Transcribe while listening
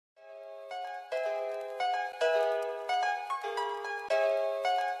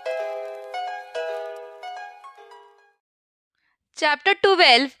Chapter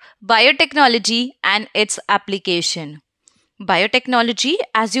 12 Biotechnology and its Application. Biotechnology,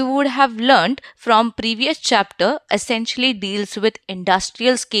 as you would have learned from previous chapter, essentially deals with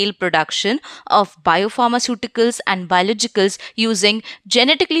industrial scale production of biopharmaceuticals and biologicals using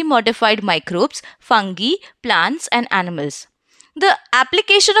genetically modified microbes, fungi, plants and animals. The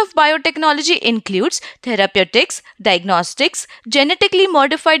application of biotechnology includes therapeutics, diagnostics, genetically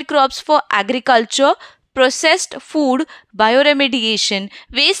modified crops for agriculture, processed food, bioremediation,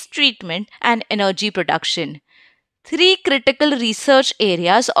 waste treatment, and energy production. Three critical research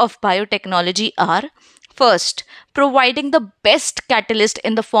areas of biotechnology are: first, providing the best catalyst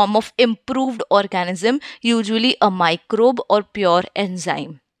in the form of improved organism, usually a microbe or pure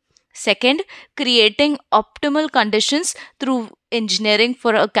enzyme. Second, creating optimal conditions through engineering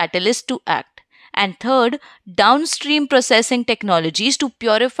for a catalyst to act. And third, downstream processing technologies to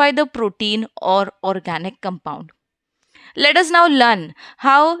purify the protein or organic compound. Let us now learn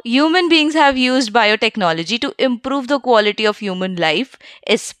how human beings have used biotechnology to improve the quality of human life,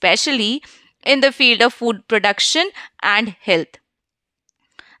 especially in the field of food production and health.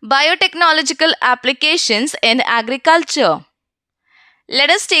 Biotechnological applications in agriculture. Let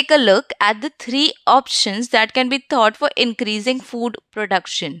us take a look at the three options that can be thought for increasing food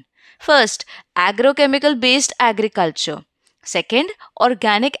production. First, agrochemical based agriculture. Second,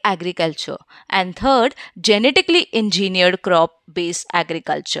 organic agriculture. And third, genetically engineered crop based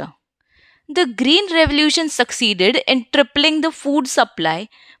agriculture. The Green Revolution succeeded in tripling the food supply,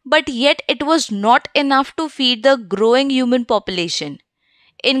 but yet it was not enough to feed the growing human population.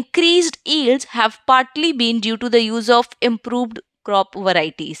 Increased yields have partly been due to the use of improved crop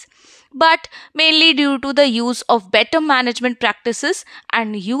varieties, but mainly due to the use of better management practices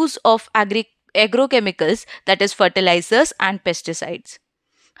and use of agrochemicals, that is, fertilizers and pesticides.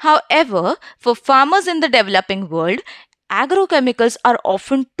 However, for farmers in the developing world, agrochemicals are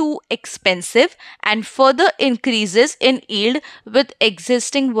often too expensive, and further increases in yield with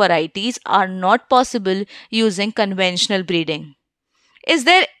existing varieties are not possible using conventional breeding. Is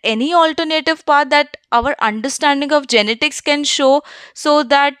there any alternative path that our understanding of genetics can show so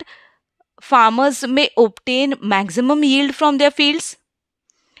that farmers may obtain maximum yield from their fields?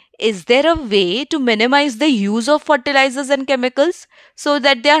 Is there a way to minimize the use of fertilizers and chemicals so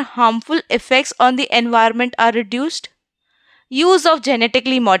that their harmful effects on the environment are reduced? Use of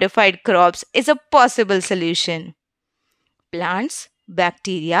genetically modified crops is a possible solution. Plants,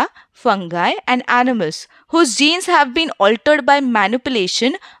 bacteria, fungi, and animals whose genes have been altered by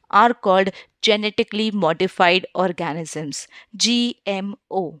manipulation are called genetically modified organisms,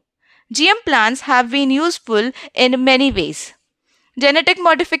 GMO. GM plants have been useful in many ways. Genetic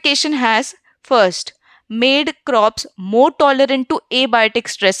modification has, first, made crops more tolerant to abiotic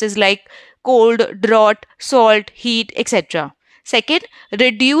stresses like cold, drought, salt, heat, etc. Second,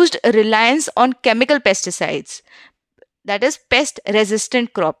 reduced reliance on chemical pesticides, that is, pest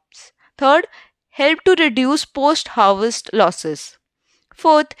resistant crops. Third, help to reduce post harvest losses.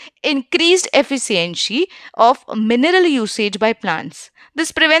 Fourth, increased efficiency of mineral usage by plants.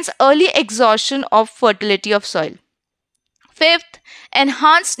 This prevents early exhaustion of fertility of soil. Fifth,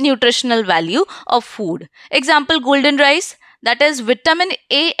 enhanced nutritional value of food. Example, golden rice, that is vitamin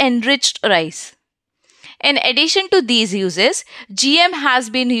A enriched rice. In addition to these uses, GM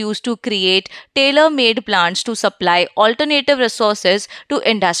has been used to create tailor-made plants to supply alternative resources to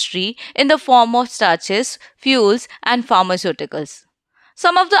industry in the form of starches, fuels, and pharmaceuticals.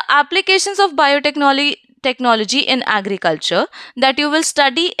 Some of the applications of biotechnology in agriculture that you will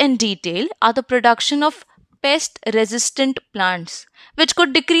study in detail are the production of pest-resistant plants, which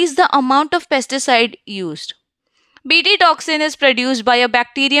could decrease the amount of pesticide used. Bt toxin is produced by a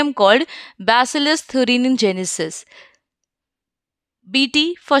bacterium called Bacillus thuringiensis,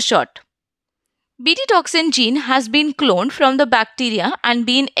 Bt for short. Bt toxin gene has been cloned from the bacteria and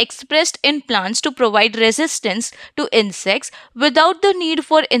been expressed in plants to provide resistance to insects without the need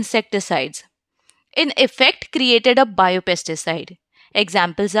for insecticides. In effect, created a biopesticide.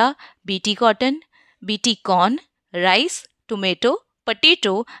 Examples are Bt cotton, Bt corn, rice, tomato,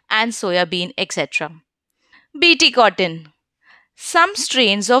 potato, and soya bean, etc. Bt cotton. Some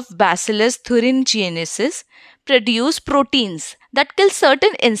strains of Bacillus thuringiensis produce proteins that kill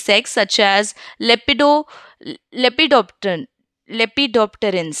certain insects such as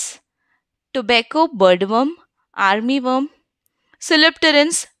lepidopterans, tobacco birdworm, armyworm,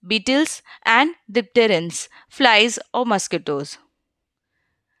 coleopterans, beetles, and dipterans, flies or mosquitoes.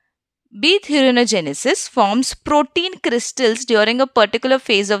 B. thuringiensis forms protein crystals during a particular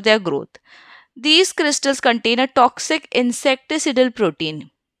phase of their growth. These crystals contain a toxic insecticidal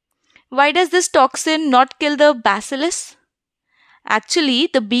protein. Why does this toxin not kill the bacillus? Actually,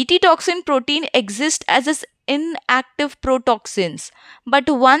 the Bt toxin protein exists as inactive protoxins, but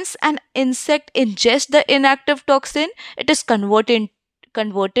once an insect ingests the inactive toxin, it is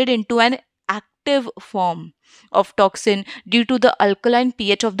converted into an active form of toxin due to the alkaline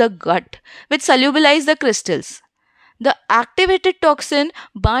pH of the gut, which solubilize the crystals. The activated toxin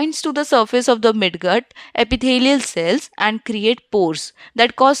binds to the surface of the midgut epithelial cells and create pores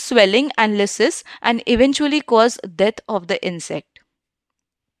that cause swelling and lysis and eventually cause death of the insect.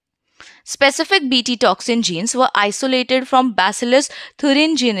 Specific Bt toxin genes were isolated from Bacillus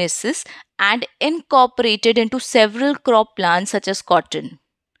thuringiensis and incorporated into several crop plants such as cotton.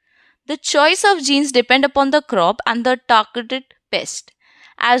 The choice of genes depend upon the crop and the targeted pest,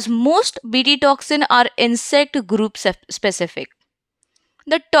 as most Bt toxin are insect group specific.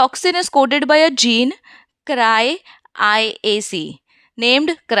 The toxin is coded by a gene CRY-IAC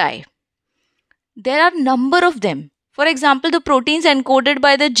named CRY. There are number of them. For example, the proteins encoded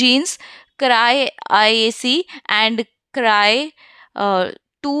by the genes CRY-IAC and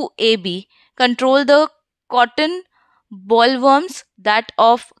CRY2AB control the cotton bollworms that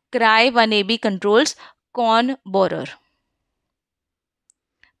of CRY1AB controls corn borer.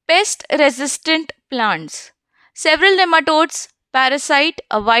 Pest-resistant plants. Several nematodes parasite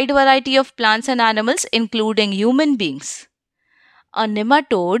a wide variety of plants and animals, including human beings. A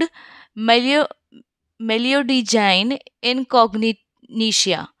nematode, Meliodigine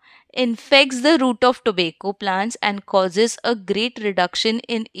incognitia, infects the root of tobacco plants and causes a great reduction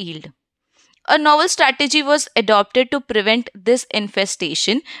in yield. A novel strategy was adopted to prevent this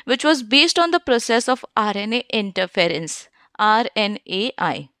infestation, which was based on the process of RNA interference,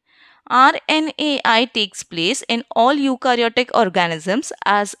 RNAi. RNAi takes place in all eukaryotic organisms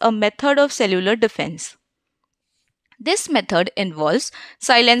as a method of cellular defense. This method involves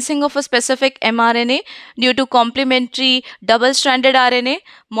silencing of a specific mRNA due to complementary double-stranded RNA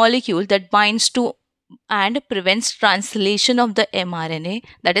molecule that binds to and prevents translation of the mRNA,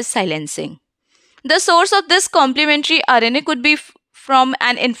 that is silencing. The source of this complementary RNA could be from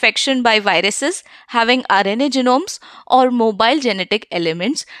an infection by viruses having RNA genomes or mobile genetic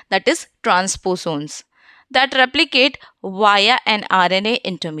elements, that is transposons, that replicate via an RNA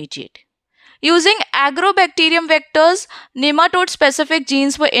intermediate. Using agrobacterium vectors, nematode-specific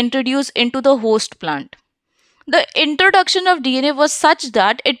genes were introduced into the host plant. The introduction of DNA was such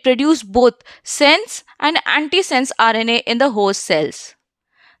that it produced both sense and antisense RNA in the host cells.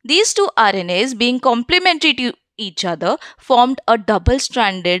 These two RNAs, being complementary to each other, formed a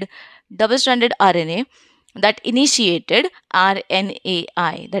double-stranded RNA that initiated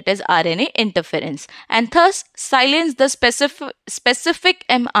RNAi, that is RNA interference, and thus silenced the specific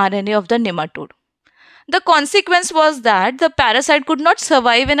mRNA of the nematode. The consequence was that the parasite could not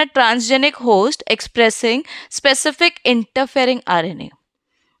survive in a transgenic host expressing specific interfering RNA.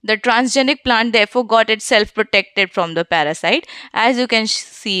 The transgenic plant therefore got itself protected from the parasite, as you can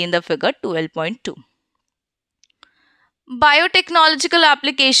see in the figure 12.2. Biotechnological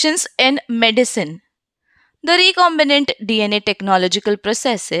applications in medicine. The recombinant DNA technological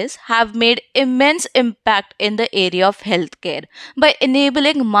processes have made immense impact in the area of healthcare by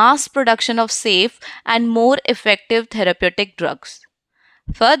enabling mass production of safe and more effective therapeutic drugs.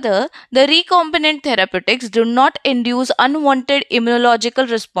 Further, the recombinant therapeutics do not induce unwanted immunological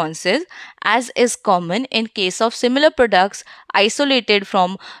responses, as is common in case of similar products isolated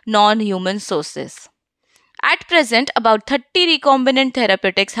from non-human sources. At present, about 30 recombinant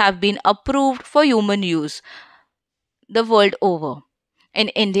therapeutics have been approved for human use the world over. In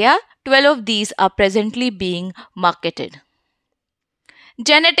India, 12 of these are presently being marketed.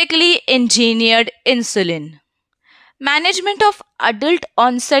 Genetically engineered insulin. Management of adult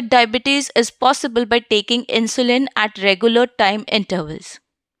onset diabetes is possible by taking insulin at regular time intervals.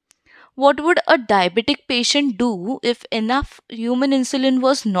 What would a diabetic patient do if enough human insulin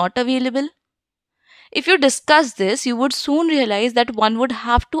was not available? If you discuss this, you would soon realize that one would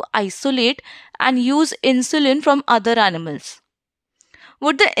have to isolate and use insulin from other animals.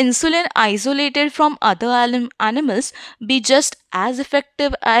 Would the insulin isolated from other animals be just as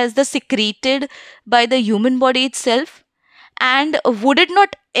effective as the secreted by the human body itself? And would it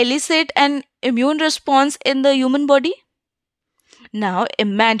not elicit an immune response in the human body? Now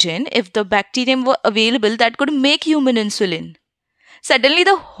imagine if the bacterium were available that could make human insulin. Suddenly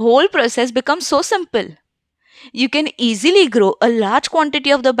the whole process becomes so simple. You can easily grow a large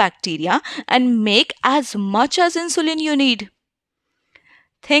quantity of the bacteria and make as much as insulin you need.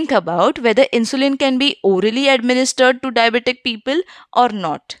 Think about whether insulin can be orally administered to diabetic people or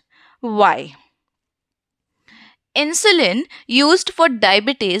not. Why? Insulin used for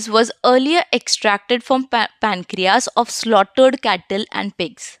diabetes was earlier extracted from pancreas of slaughtered cattle and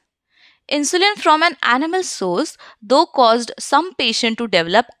pigs. Insulin from an animal source, though, caused some patient to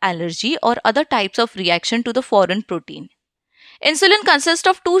develop allergy or other types of reaction to the foreign protein. Insulin consists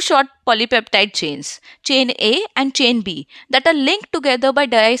of two short polypeptide chains, chain A and chain B, that are linked together by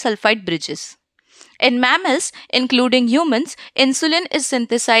disulfide bridges. In mammals, including humans, insulin is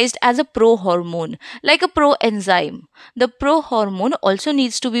synthesized as a prohormone, like a proenzyme. The prohormone also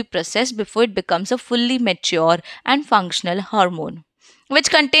needs to be processed before it becomes a fully mature and functional hormone, which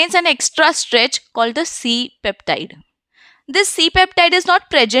contains an extra stretch called the C peptide. This C peptide is not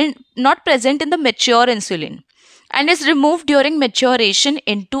present in the mature insulin and is removed during maturation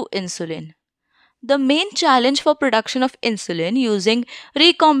into insulin. The main challenge for production of insulin using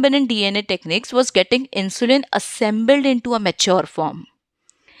recombinant DNA techniques was getting insulin assembled into a mature form.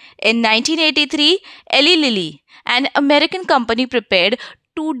 In 1983, Eli Lilly, an American company, prepared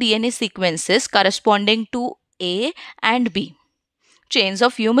two DNA sequences corresponding to A and B chains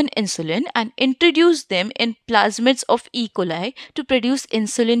of human insulin and introduced them in plasmids of E. coli to produce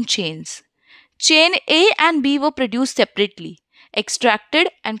insulin chains. Chain A and B were produced separately, extracted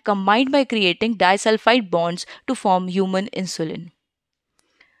and combined by creating disulfide bonds to form human insulin.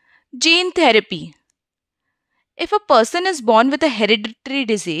 Gene therapy. If a person is born with a hereditary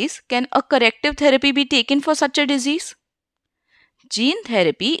disease, can a corrective therapy be taken for such a disease? Gene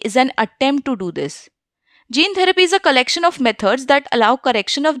therapy is an attempt to do this. Gene therapy is a collection of methods that allow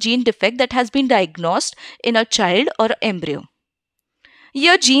correction of gene defect that has been diagnosed in a child or embryo.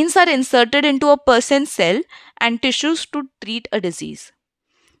 Here, genes are inserted into a person's cell and tissues to treat a disease.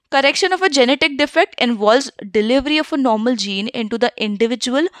 Correction of a genetic defect involves delivery of a normal gene into the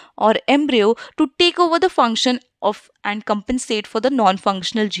individual or embryo to take over the function of and compensate for the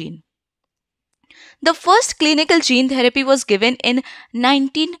non-functional gene. The first clinical gene therapy was given in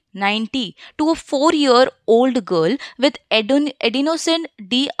 1990 to a 4-year-old girl with adenosine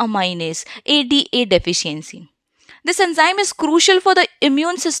deaminase ADA deficiency. This enzyme is crucial for the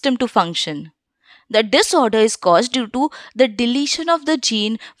immune system to function. The disorder is caused due to the deletion of the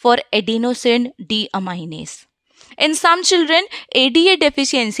gene for adenosine deaminase. In some children, ADA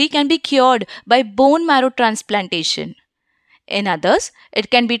deficiency can be cured by bone marrow transplantation. In others, it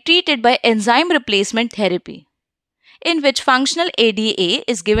can be treated by enzyme replacement therapy, in which functional ADA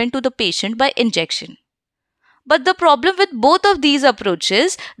is given to the patient by injection. But the problem with both of these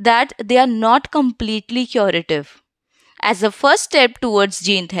approaches is that they are not completely curative. As a first step towards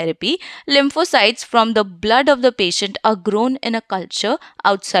gene therapy, lymphocytes from the blood of the patient are grown in a culture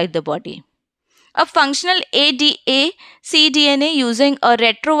outside the body. A functional ADA cDNA using a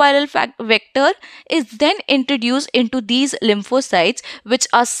retroviral vector is then introduced into these lymphocytes, which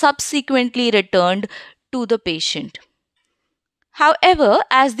are subsequently returned to the patient. However,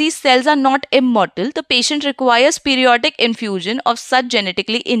 as these cells are not immortal, the patient requires periodic infusion of such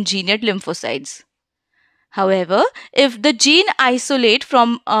genetically engineered lymphocytes. However, if the gene isolate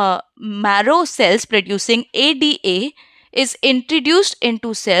from marrow cells producing ADA is introduced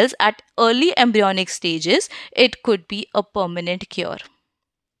into cells at early embryonic stages, it could be a permanent cure.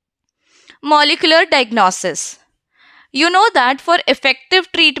 Molecular diagnosis. You know that for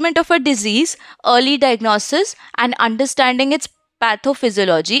effective treatment of a disease, early diagnosis and understanding its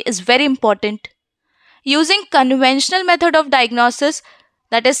pathophysiology is very important. Using conventional method of diagnosis,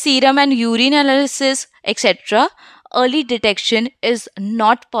 that is serum and urine analysis, etc., early detection is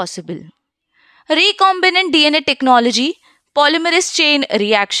not possible. Recombinant DNA technology, polymerase chain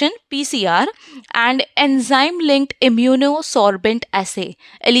reaction (PCR), and enzyme-linked immunosorbent assay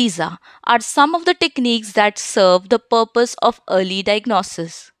 (ELISA) are some of the techniques that serve the purpose of early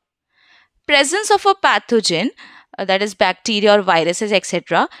diagnosis. Presence of a pathogen, that is bacteria or viruses,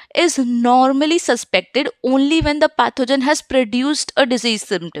 etc., is normally suspected only when the pathogen has produced a disease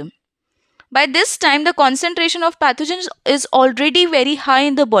symptom. By this time, the concentration of pathogens is already very high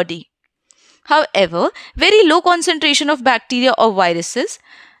in the body. However, very low concentration of bacteria or viruses,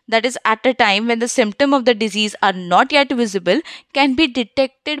 that is at a time when the symptoms of the disease are not yet visible, can be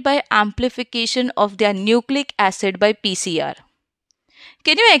detected by amplification of their nucleic acid by PCR.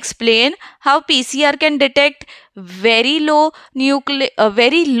 Can you explain how PCR can detect very low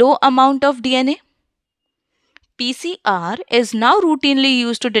amount of DNA? PCR is now routinely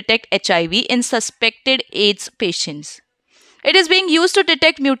used to detect HIV in suspected AIDS patients. It is being used to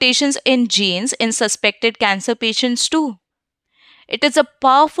detect mutations in genes in suspected cancer patients too. It is a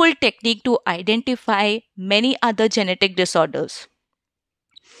powerful technique to identify many other genetic disorders.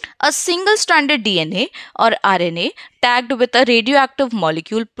 A single stranded DNA or RNA tagged with a radioactive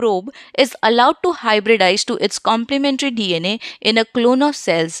molecule probe is allowed to hybridize to its complementary DNA in a clone of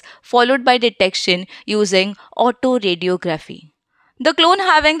cells, followed by detection using autoradiography. The clone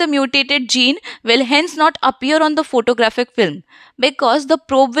having the mutated gene will hence not appear on the photographic film because the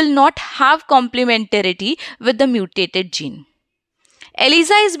probe will not have complementarity with the mutated gene.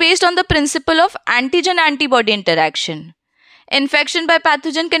 ELISA is based on the principle of antigen antibody interaction. Infection by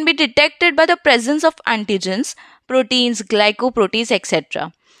pathogen can be detected by the presence of antigens, proteins, glycoproteins,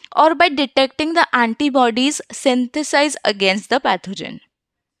 etc., or by detecting the antibodies synthesized against the pathogen.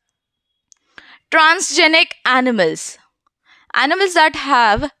 Transgenic animals. Animals that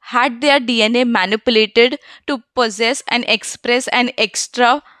have had their DNA manipulated to possess and express an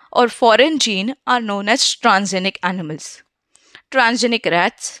extra or foreign gene are known as transgenic animals. Transgenic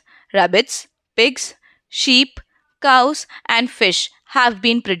rats, rabbits, pigs, sheep, cows, and fish have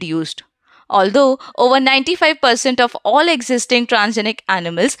been produced. Although over 95% of all existing transgenic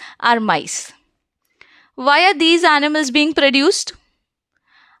animals are mice. Why are these animals being produced?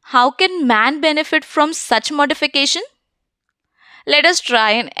 How can man benefit from such modification? Let us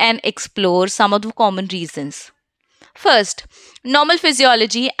try and explore some of the common reasons. First, normal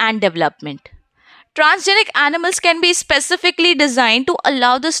physiology and development. Transgenic animals can be specifically designed to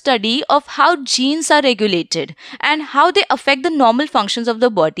allow the study of how genes are regulated and how they affect the normal functions of the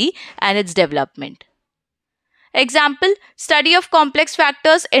body and its development. Example, study of complex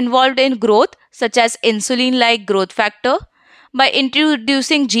factors involved in growth such as insulin-like growth factor by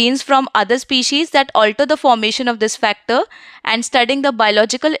introducing genes from other species that alter the formation of this factor and studying the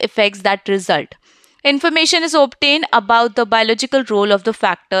biological effects that result. Information is obtained about the biological role of the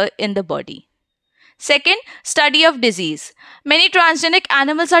factor in the body. Second, study of disease. Many transgenic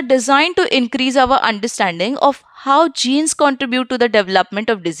animals are designed to increase our understanding of how genes contribute to the development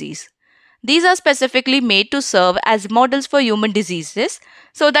of disease. These are specifically made to serve as models for human diseases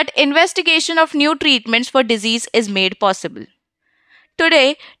so that investigation of new treatments for disease is made possible.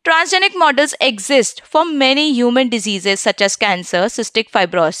 Today, transgenic models exist for many human diseases such as cancer, cystic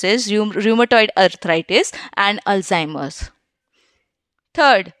fibrosis, rheumatoid arthritis, and Alzheimer's.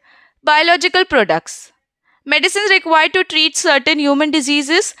 Third, biological products. Medicines required to treat certain human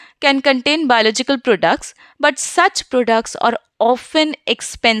diseases can contain biological products, but such products are often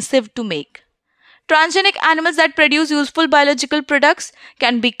expensive to make. Transgenic animals that produce useful biological products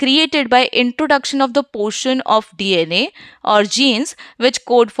can be created by introduction of the portion of DNA or genes which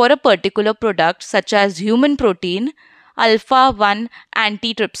code for a particular product such as human protein, alpha-1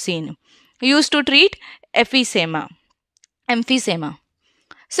 antitrypsin, used to treat emphysema.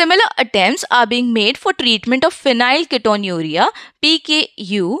 Similar attempts are being made for treatment of phenylketonuria,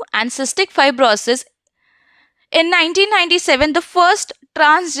 PKU, and cystic fibrosis. In 1997, the first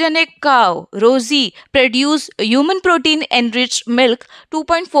transgenic cow, Rosie, produced human protein-enriched milk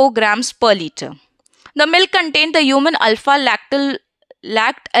 2.4 grams per liter. The milk contained the human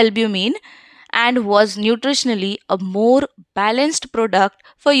alpha-lactalbumin and was nutritionally a more balanced product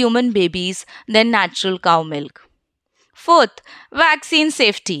for human babies than natural cow milk. Fourth, vaccine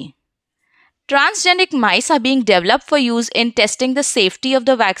safety. Transgenic mice are being developed for use in testing the safety of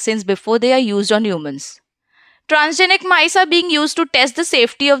the vaccines before they are used on humans. Transgenic mice are being used to test the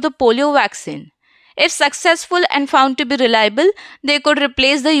safety of the polio vaccine. If successful and found to be reliable, they could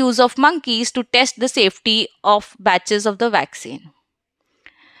replace the use of monkeys to test the safety of batches of the vaccine.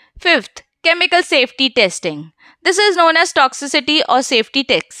 Fifth, chemical safety testing. This is known as toxicity or safety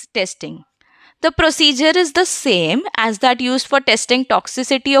testing. The procedure is the same as that used for testing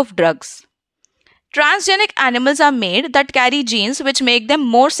toxicity of drugs. Transgenic animals are made that carry genes which make them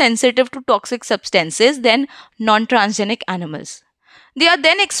more sensitive to toxic substances than non-transgenic animals. They are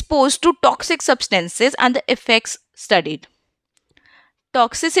then exposed to toxic substances and the effects studied.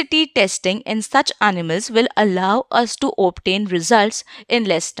 Toxicity testing in such animals will allow us to obtain results in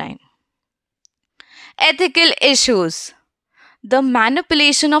less time. Ethical issues. The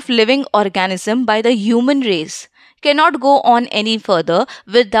manipulation of living organism by the human race cannot go on any further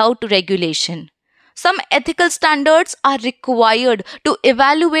without regulation. Some ethical standards are required to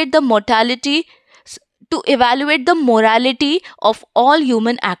evaluate the morality of all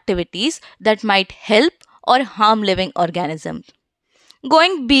human activities that might help or harm living organisms.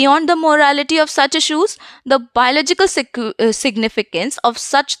 Going beyond the morality of such issues, the biological significance of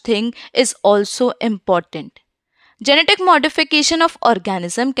such thing is also important. Genetic modification of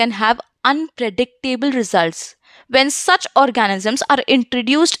organism can have unpredictable results when such organisms are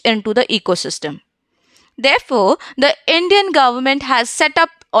introduced into the ecosystem. Therefore, the Indian government has set up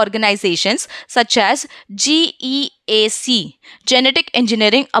organizations such as GEAC, Genetic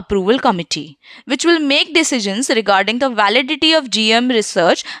Engineering Approval Committee, which will make decisions regarding the validity of GM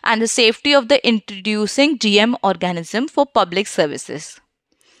research and the safety of the introducing GM organism for public services.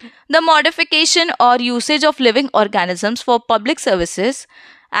 The modification or usage of living organisms for public services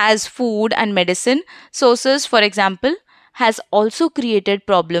as food and medicine sources, for example, has also created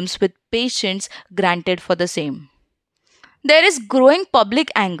problems with patents granted for the same. There is growing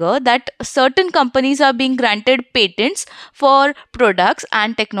public anger that certain companies are being granted patents for products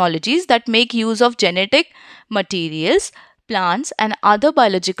and technologies that make use of genetic materials, plants, and other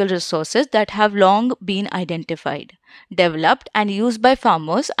biological resources that have long been identified, developed, and used by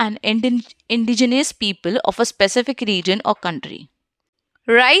farmers and indigenous people of a specific region or country.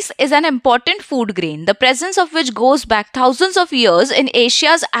 Rice is an important food grain, the presence of which goes back thousands of years in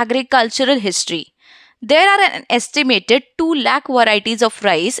Asia's agricultural history. There are an estimated 2 lakh varieties of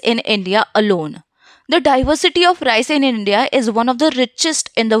rice in India alone. The diversity of rice in India is one of the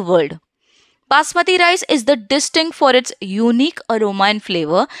richest in the world. Basmati rice is distinct for its unique aroma and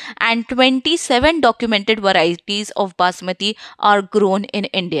flavor, and 27 documented varieties of basmati are grown in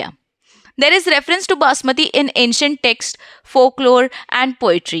India. There is reference to basmati in ancient texts, folklore, and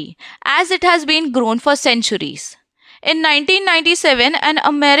poetry, as it has been grown for centuries. In 1997, an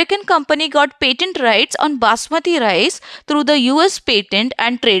American company got patent rights on basmati rice through the US Patent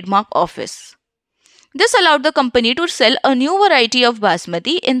and Trademark Office. This allowed the company to sell a new variety of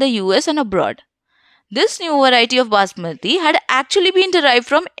basmati in the US and abroad. This new variety of basmati had actually been derived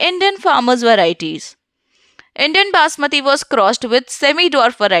from Indian farmers' varieties. Indian basmati was crossed with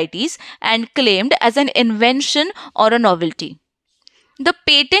semi-dwarf varieties and claimed as an invention or a novelty. The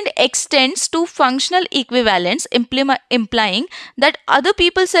patent extends to functional equivalents, implying that other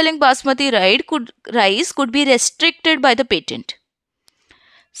people selling basmati rice could be restricted by the patent.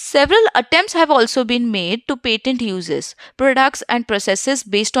 Several attempts have also been made to patent uses, products, and processes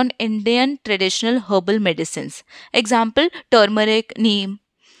based on Indian traditional herbal medicines. Example, turmeric, neem.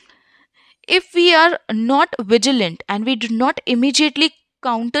 If we are not vigilant and we do not immediately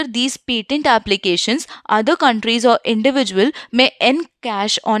counter these patent applications, other countries or individuals may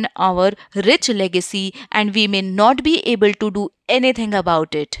encash on our rich legacy and we may not be able to do anything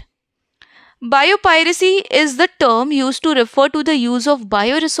about it. Biopiracy is the term used to refer to the use of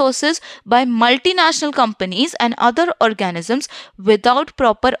bioresources by multinational companies and other organisms without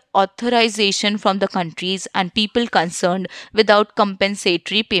proper authorization from the countries and people concerned, without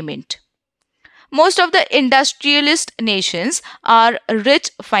compensatory payment. Most of the industrialist nations are rich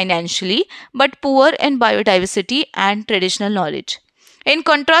financially but poor in biodiversity and traditional knowledge. In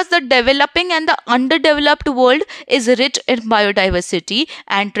contrast, the developing and the underdeveloped world is rich in biodiversity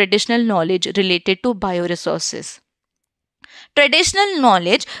and traditional knowledge related to bioresources. Traditional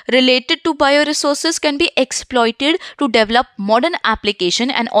knowledge related to bioresources can be exploited to develop modern application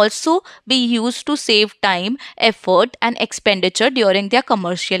and also be used to save time, effort, and expenditure during their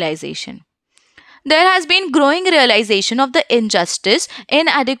commercialization. There has been growing realization of the injustice,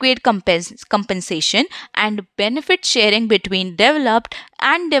 inadequate compensation, and benefit sharing between developed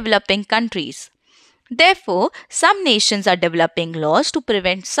and developing countries. Therefore, some nations are developing laws to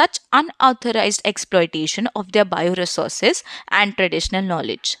prevent such unauthorized exploitation of their bioresources and traditional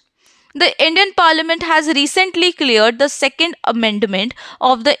knowledge. The Indian Parliament has recently cleared the second amendment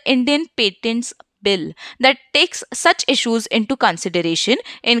of the Indian Patents Bill that takes such issues into consideration,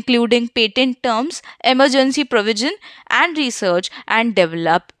 including patent terms, emergency provision, and research and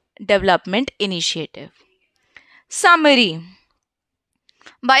development initiative. Summary: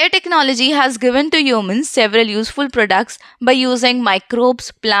 Biotechnology has given to humans several useful products by using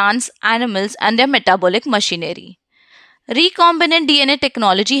microbes, plants, animals, and their metabolic machinery. Recombinant DNA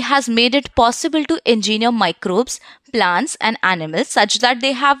technology has made it possible to engineer microbes, plants, and animals such that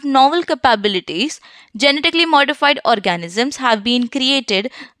they have novel capabilities. Genetically modified organisms have been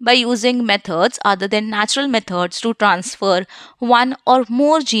created by using methods other than natural methods to transfer one or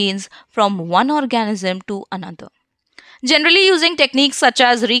more genes from one organism to another, generally using techniques such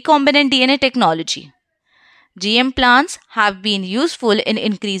as recombinant DNA technology. GM plants have been useful in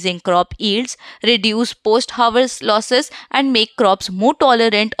increasing crop yields, reduce post-harvest losses, and make crops more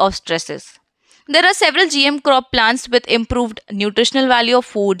tolerant of stresses. There are several GM crop plants with improved nutritional value of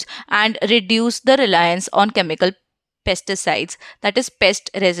foods and reduce the reliance on chemical pesticides, that is,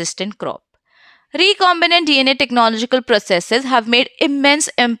 pest-resistant crop. Recombinant DNA technological processes have made immense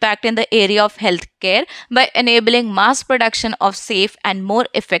impact in the area of healthcare by enabling mass production of safe and more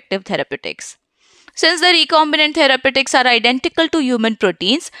effective therapeutics. Since the recombinant therapeutics are identical to human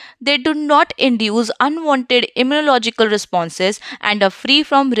proteins, they do not induce unwanted immunological responses and are free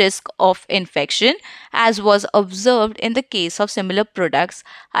from risk of infection, as was observed in the case of similar products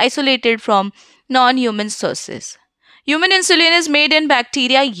isolated from non human sources. Human insulin is made in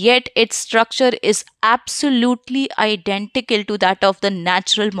bacteria, yet its structure is absolutely identical to that of the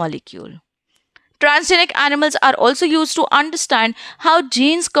natural molecule. Transgenic animals are also used to understand how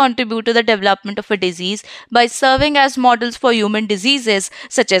genes contribute to the development of a disease by serving as models for human diseases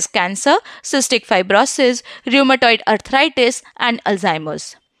such as cancer, cystic fibrosis, rheumatoid arthritis, and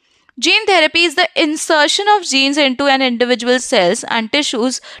Alzheimer's. Gene therapy is the insertion of genes into an individual's cells and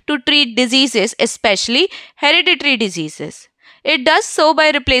tissues to treat diseases, especially hereditary diseases. It does so by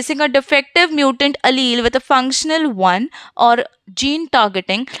replacing a defective mutant allele with a functional one, or gene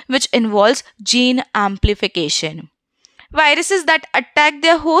targeting, which involves gene amplification. Viruses that attack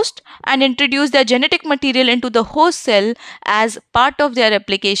their host and introduce their genetic material into the host cell as part of their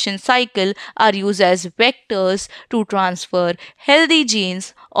replication cycle are used as vectors to transfer healthy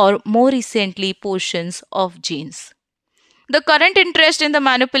genes, or more recently, portions of genes. The current interest in the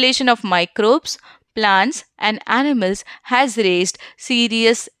manipulation of microbes, plants, and animals has raised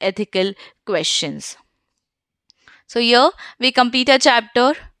serious ethical questions. So, here we complete a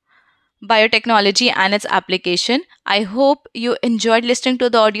chapter, biotechnology and its application. I hope you enjoyed listening to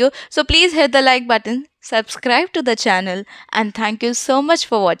the audio. So please hit the like button, subscribe to the channel, and thank you so much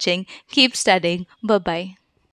for watching. Keep studying. Bye bye.